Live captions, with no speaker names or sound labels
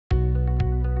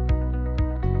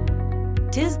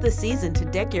'Tis the season to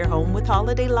deck your home with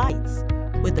holiday lights.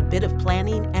 With a bit of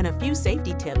planning and a few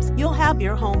safety tips, you'll have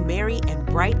your home merry and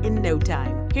bright in no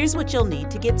time. Here's what you'll need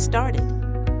to get started.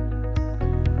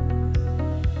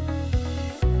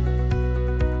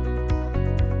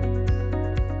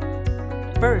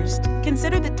 First,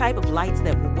 consider the type of lights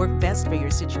that will work best for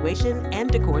your situation and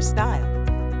decor style.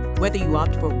 Whether you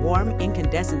opt for warm,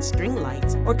 incandescent string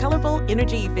lights or colorful,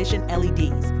 energy-efficient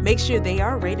LEDs, make sure they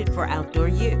are rated for outdoor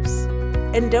use.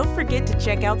 And don't forget to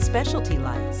check out specialty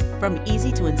lights, from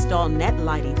easy-to-install net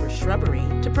lighting for shrubbery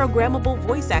to programmable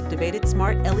voice-activated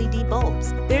smart LED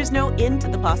bulbs. There's no end to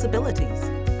the possibilities.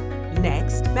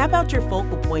 Next, map out your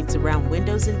focal points around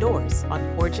windows and doors,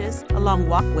 on porches, along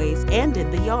walkways, and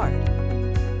in the yard.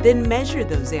 Then measure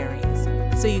those areas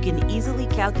so you can easily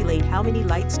calculate how many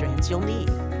light strands you'll need.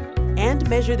 And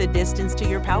measure the distance to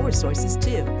your power sources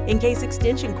too, in case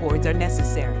extension cords are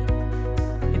necessary.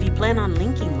 If you plan on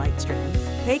linking light strands,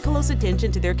 pay close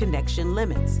attention to their connection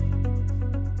limits.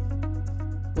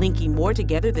 Linking more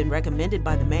together than recommended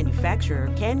by the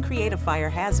manufacturer can create a fire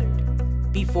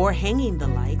hazard. Before hanging the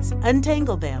lights,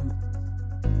 untangle them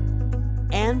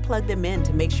and plug them in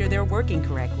to make sure they're working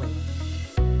correctly.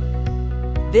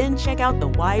 Then check out the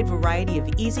wide variety of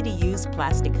easy-to-use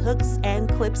plastic hooks and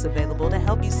clips available to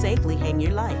help you safely hang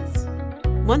your lights.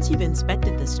 Once you've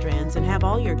inspected the strands and have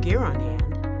all your gear on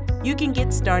hand, you can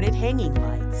get started hanging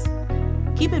lights.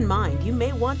 Keep in mind, you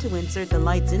may want to insert the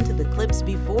lights into the clips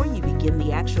before you begin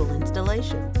the actual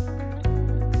installation.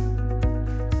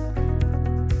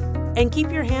 And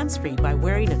keep your hands free by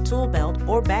wearing a tool belt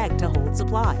or bag to hold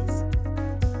supplies.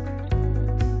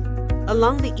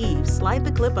 Along the eaves, slide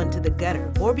the clip onto the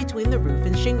gutter or between the roof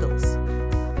and shingles.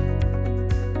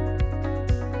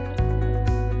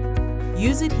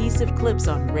 Use adhesive clips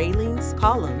on railings,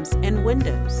 columns, and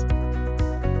windows.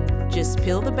 Just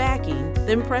peel the backing,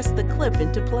 then press the clip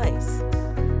into place.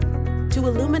 To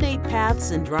illuminate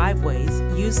paths and driveways,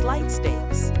 use light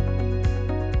stakes.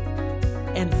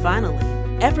 And finally,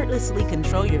 effortlessly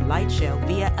control your light show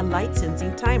via a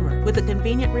light-sensing timer with a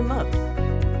convenient remote.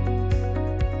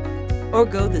 Or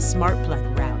go the smart plug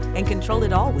route and control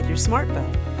it all with your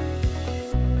smartphone.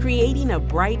 Creating a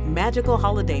bright, magical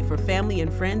holiday for family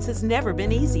and friends has never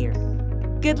been easier.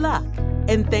 Good luck,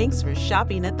 and thanks for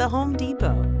shopping at the Home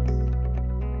Depot.